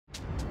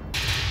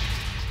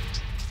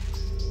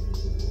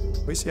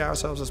We see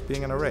ourselves as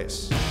being in a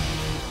race.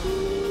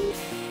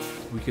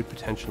 We could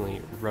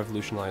potentially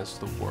revolutionize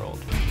the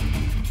world.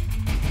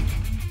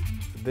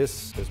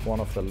 This is one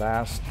of the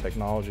last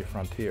technology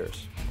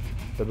frontiers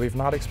that we've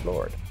not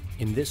explored.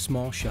 In this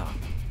small shop,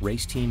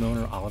 race team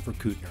owner Oliver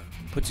Kutner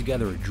put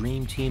together a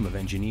dream team of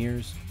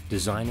engineers,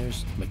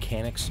 designers,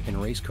 mechanics,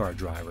 and race car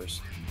drivers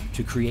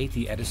to create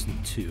the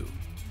Edison2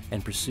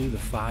 and pursue the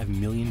 $5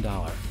 million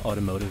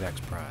Automotive X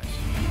Prize.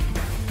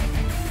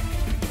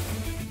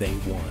 They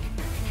won.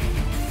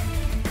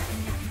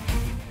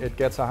 It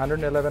gets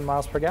 111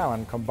 miles per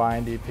gallon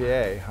combined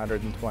EPA,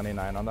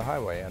 129 on the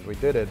highway, and we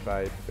did it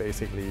by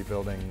basically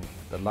building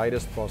the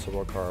lightest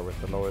possible car with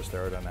the lowest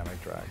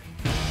aerodynamic drag.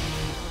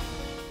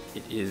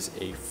 It is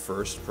a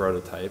first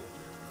prototype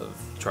of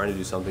trying to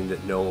do something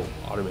that no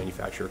auto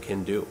manufacturer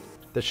can do.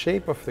 The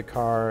shape of the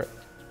car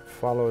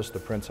follows the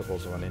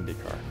principles of an Indy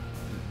car.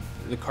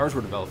 The cars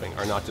we're developing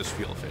are not just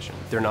fuel efficient.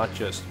 They're not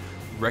just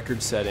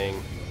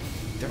record-setting.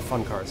 They're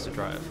fun cars to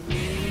drive.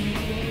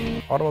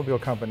 Automobile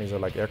companies are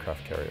like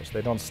aircraft carriers.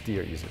 They don't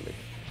steer easily.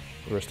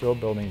 We're still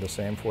building the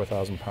same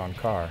 4,000-pound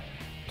car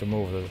to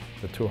move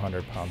the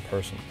 200-pound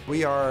person.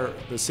 We are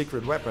the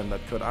secret weapon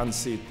that could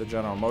unseat the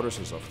General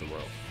Motorses of the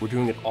world. We're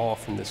doing it all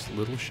from this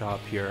little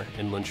shop here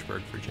in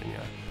Lynchburg,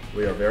 Virginia.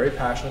 We are very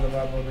passionate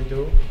about what we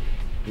do.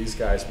 These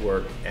guys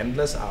work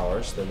endless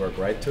hours. They work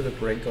right to the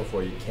brink of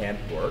where you can't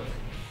work.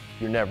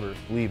 You're never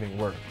leaving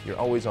work. You're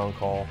always on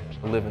call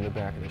or live in the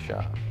back of the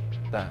shop.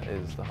 That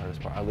is the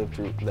hardest part. I live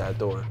through that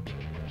door.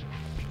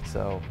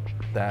 So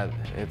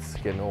it's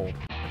getting old.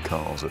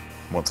 Cars,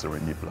 once they're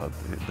in your blood,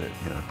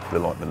 they're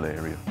like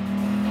malaria.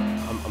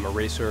 I'm a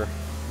racer,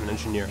 I'm an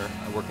engineer,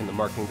 I work in the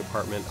marketing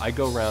department. I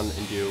go around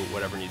and do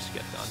whatever needs to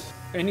get done.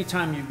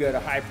 Anytime you've got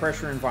a high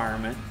pressure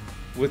environment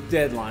with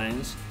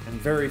deadlines and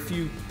very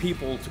few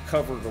people to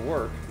cover the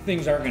work,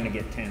 things are going to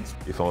get tense.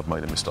 If I've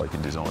made a mistake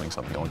in designing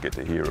something, I get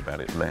to hear about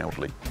it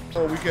loudly.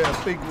 So we get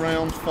a big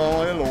round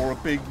file or a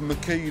big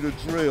Makita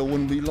drill,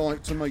 and we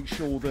like to make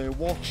sure they're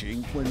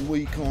watching when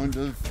we kind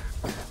of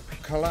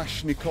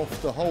Kalashnikov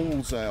the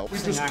holes out. We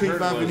just keep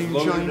having him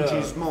change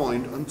his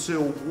mind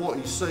until what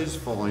he says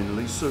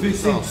finally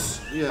suits us.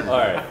 Yeah. All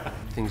right.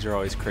 Things are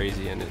always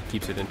crazy and it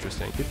keeps it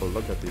interesting. People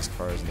look at these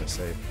cars and they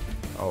say,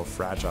 oh,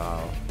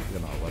 fragile,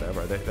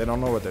 whatever. They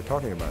don't know what they're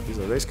talking about. These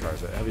are race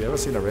cars. Have you ever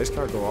seen a race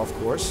car go off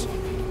course,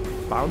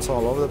 bounce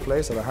all over the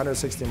place at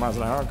 160 miles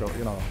an hour, go,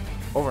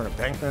 over an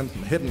embankment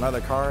and hit another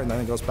car, and then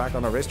it goes back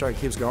on the racetrack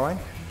and keeps going?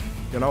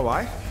 You know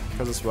why?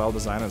 Because it's well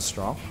designed and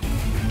strong.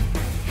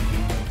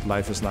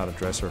 Life is not a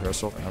dress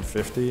rehearsal. I'm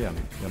 50, and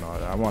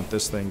I want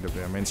this thing to be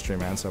a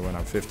mainstream answer when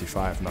I'm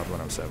 55, not when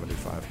I'm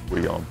 75.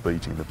 We are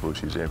beating the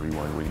bushes every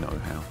way we know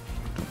how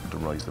to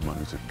raise the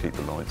money to keep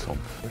the lights on.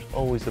 There's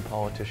always a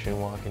politician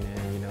walking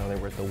in. They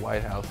were at the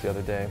White House the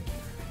other day.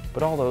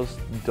 But all those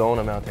don't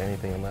amount to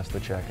anything unless the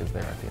check is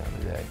there at the end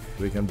of the day.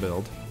 We can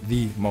build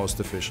the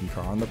most efficient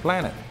car on the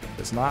planet.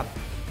 It's not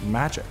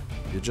magic.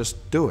 You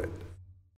just do it.